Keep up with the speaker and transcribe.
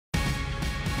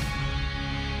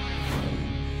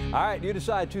All right, you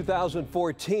decide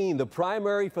 2014. The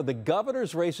primary for the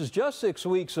governor's race is just 6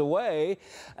 weeks away.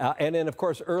 And then, of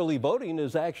course, early voting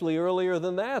is actually earlier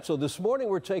than that. So this morning,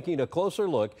 we're taking a closer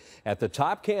look at the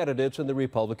top candidates in the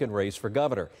Republican race for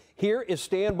governor. Here is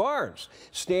Stan Barnes.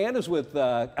 Stan is with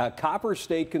Copper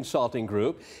State Consulting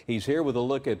Group. He's here with a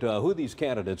look at who these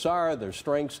candidates are, their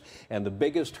strengths, and the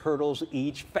biggest hurdles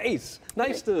each face.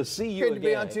 Nice to see you again. Great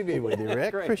to be on TV with you,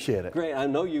 Rick. Appreciate it. Great. I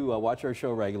know you watch our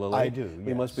show regularly. I do,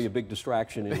 You must be a big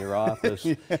distraction in your office.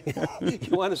 You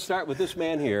want to start with this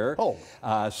man here,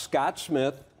 Scott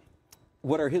Smith.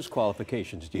 What are his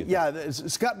qualifications, do you think? Yeah,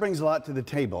 Scott brings a lot to the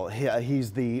table.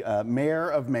 He's the mayor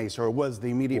of Mesa, or was the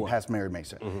immediate past mayor of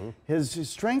Mesa. His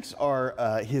strengths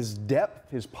are his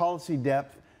depth, his policy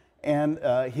depth, and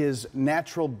his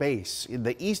natural base.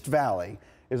 The East Valley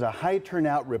is a high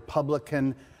turnout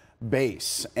Republican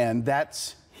base, and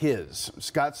that's his.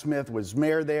 Scott Smith was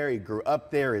mayor there. He grew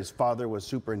up there. His father was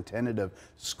superintendent of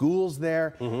schools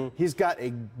there. He's got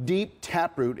a deep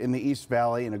taproot in the East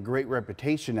Valley and a great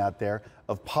reputation out there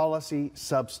of policy,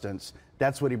 substance.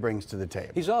 That's what he brings to the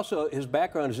table. He's also, his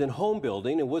background is in home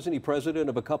building, and wasn't he president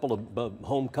of a couple of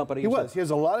home companies? He was. He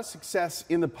has a lot of success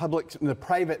in the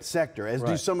private sector, as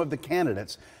do some of the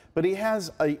candidates. But he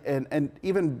has an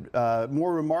even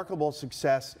more remarkable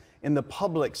success in the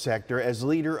public sector as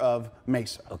leader of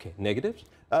Mesa. Okay, negatives?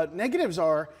 Negatives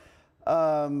are,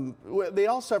 they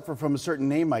all suffer from a certain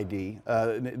name ID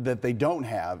that they don't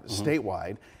have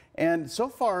statewide. And so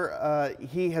far,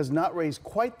 he has not raised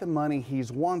quite the money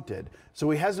he's wanted. So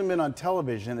he hasn't been on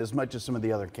television as much as some of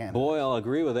the other candidates. Boy, I'll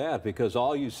agree with that, because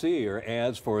all you see are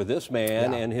ads for this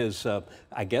man and his,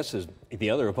 I guess the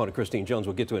other opponent, Christine Jones.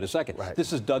 We'll get to it in a second.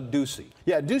 This is Doug Ducey.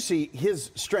 Yeah, Ducey,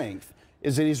 his strength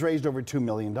is that he's raised over $2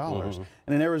 million. And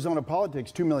in Arizona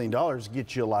politics, $2 million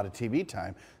gets you a lot of TV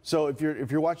time. So if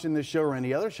you're watching this show or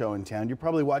any other show in town, you're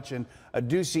probably watching a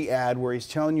Ducey ad where he's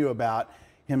telling you about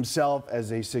himself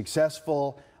as a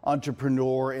successful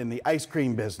entrepreneur in the ice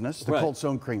cream business, the Cold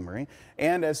Stone Creamery,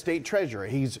 and as state treasurer.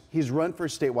 He's run for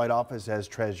statewide office as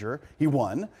treasurer. He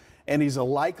won. And he's a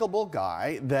likable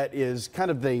guy that is kind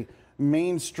of the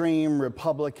mainstream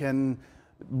Republican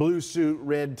blue suit,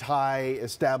 red tie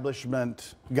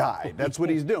establishment guy. That's what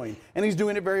he's doing. And he's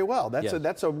doing it very well.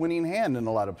 That's a winning hand in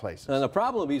a lot of places. And the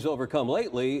problem he's overcome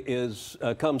lately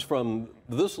comes from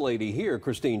this lady here,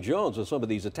 Christine Jones, and some of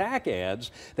these attack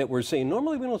ads that we're seeing.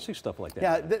 Normally we don't see stuff like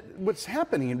that. Yeah, what's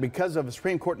happening, because of a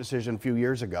Supreme Court decision a few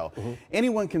years ago,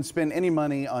 anyone can spend any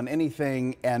money on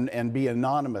anything and be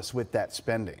anonymous with that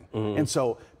spending. And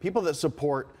so people that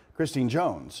support Christine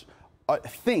Jones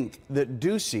think that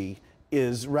Ducey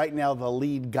is right now the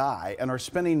lead guy and are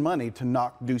spending money to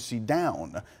knock Ducey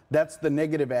down. That's the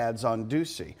negative ads on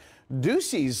Ducey.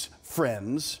 Ducey's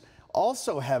friends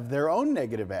also have their own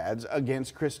negative ads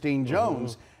against Christine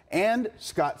Jones and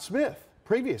Scott Smith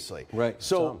previously.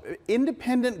 So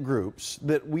independent groups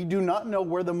that we do not know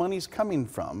where the money's coming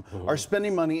from are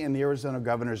spending money in the Arizona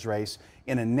governor's race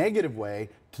in a negative way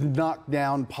to knock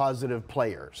down positive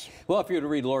players. Well, if you were to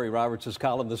read Lori Roberts'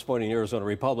 column this morning in Arizona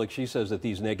Republic, she says that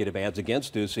these negative ads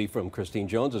against Ducey from Christine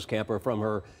Jones's camp are from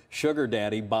her sugar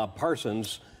daddy, Bob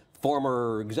Parsons,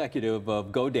 former executive of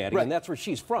GoDaddy, and that's where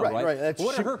she's from, right?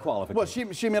 What are her qualifications?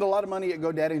 Well, she made a lot of money at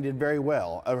GoDaddy and did very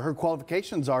well. Her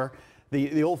qualifications are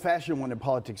the old-fashioned one in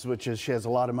politics, which is she has a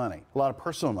lot of money, a lot of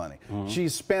personal money.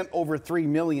 She's spent over $3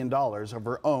 million of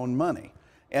her own money.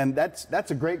 And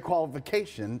that's a great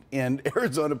qualification in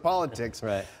Arizona politics.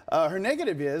 Her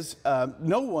negative is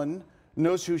no one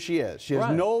knows who she is. She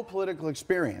has no political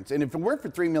experience. And if it weren't for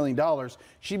 $3 million,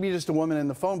 she'd be just a woman in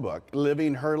the phone book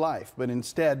living her life. But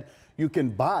instead, you can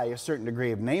buy a certain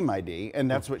degree of name ID,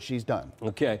 and that's what she's done.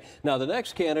 Okay. Now, the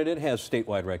next candidate has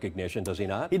statewide recognition, does he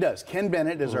not? He does. Ken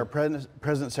Bennett is our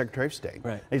President Secretary of State.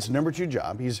 It's the #2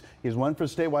 job. He's won for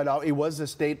statewide office. He was a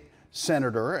state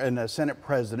senator and a Senate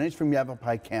president. He's from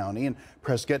Yavapai County in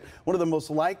Prescott. One of the most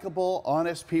likable,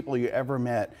 honest people you ever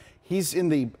met. He's in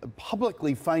the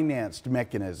publicly financed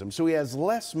mechanism, so he has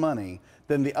less money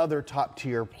than the other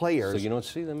top-tier players. So you don't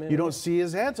see them anymore? You don't see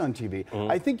his ads on TV.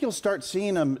 I think you'll start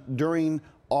seeing them during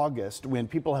August when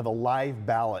people have a live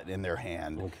ballot in their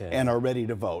hand and are ready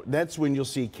to vote. That's when you'll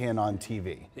see Ken on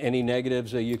TV. Any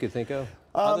negatives that you could think of?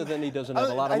 Other than he doesn't have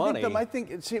a lot of money. I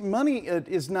think money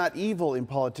is not evil in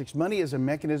politics. Money is a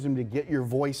mechanism to get your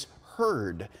voice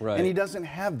heard. And he doesn't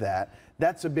have that.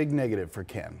 That's a big negative for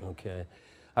Ken. Okay.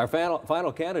 Our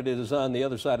final candidate is on the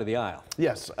other side of the aisle.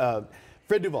 Yes.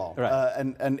 Fred Duvall, Right.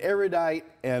 an erudite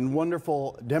and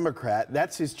wonderful Democrat.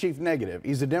 That's his chief negative.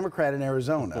 He's a Democrat in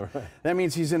Arizona. Right. That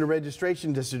means he's in a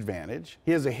registration disadvantage.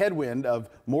 He has a headwind of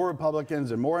more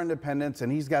Republicans and more independents,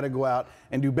 and he's got to go out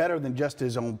and do better than just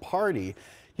his own party.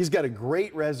 He's got a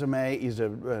great resume. He's a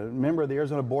member of the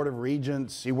Arizona Board of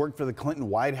Regents. He worked for the Clinton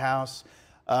White House.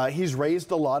 He's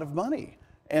raised a lot of money.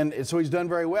 And so he's done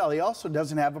very well. He also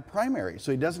doesn't have a primary,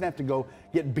 so he doesn't have to go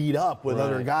get beat up with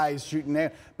other guys shooting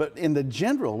there. But in the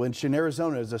general, which in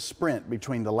Arizona is a sprint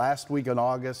between the last week in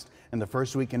August and the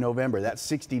first week in November, that's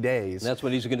 60 days. And that's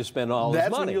when he's going to spend all his money.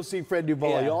 That's when you'll see Fred Duvall.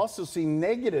 Yeah. You'll also see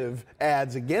negative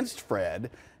ads against Fred.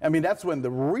 I mean, that's when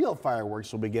the real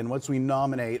fireworks will begin, once we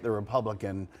nominate the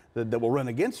Republican that will run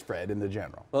against Fred in the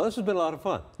general. Well, this has been a lot of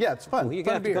fun. Yeah, it's fun. Well, you're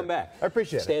Fun going to have to come here. back. I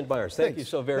appreciate it. Stan Byers, thank you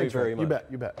so very, very much. You bet,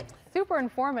 you bet. Super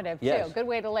informative, too. Yes. Good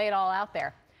way to lay it all out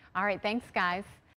there. All right, thanks, guys.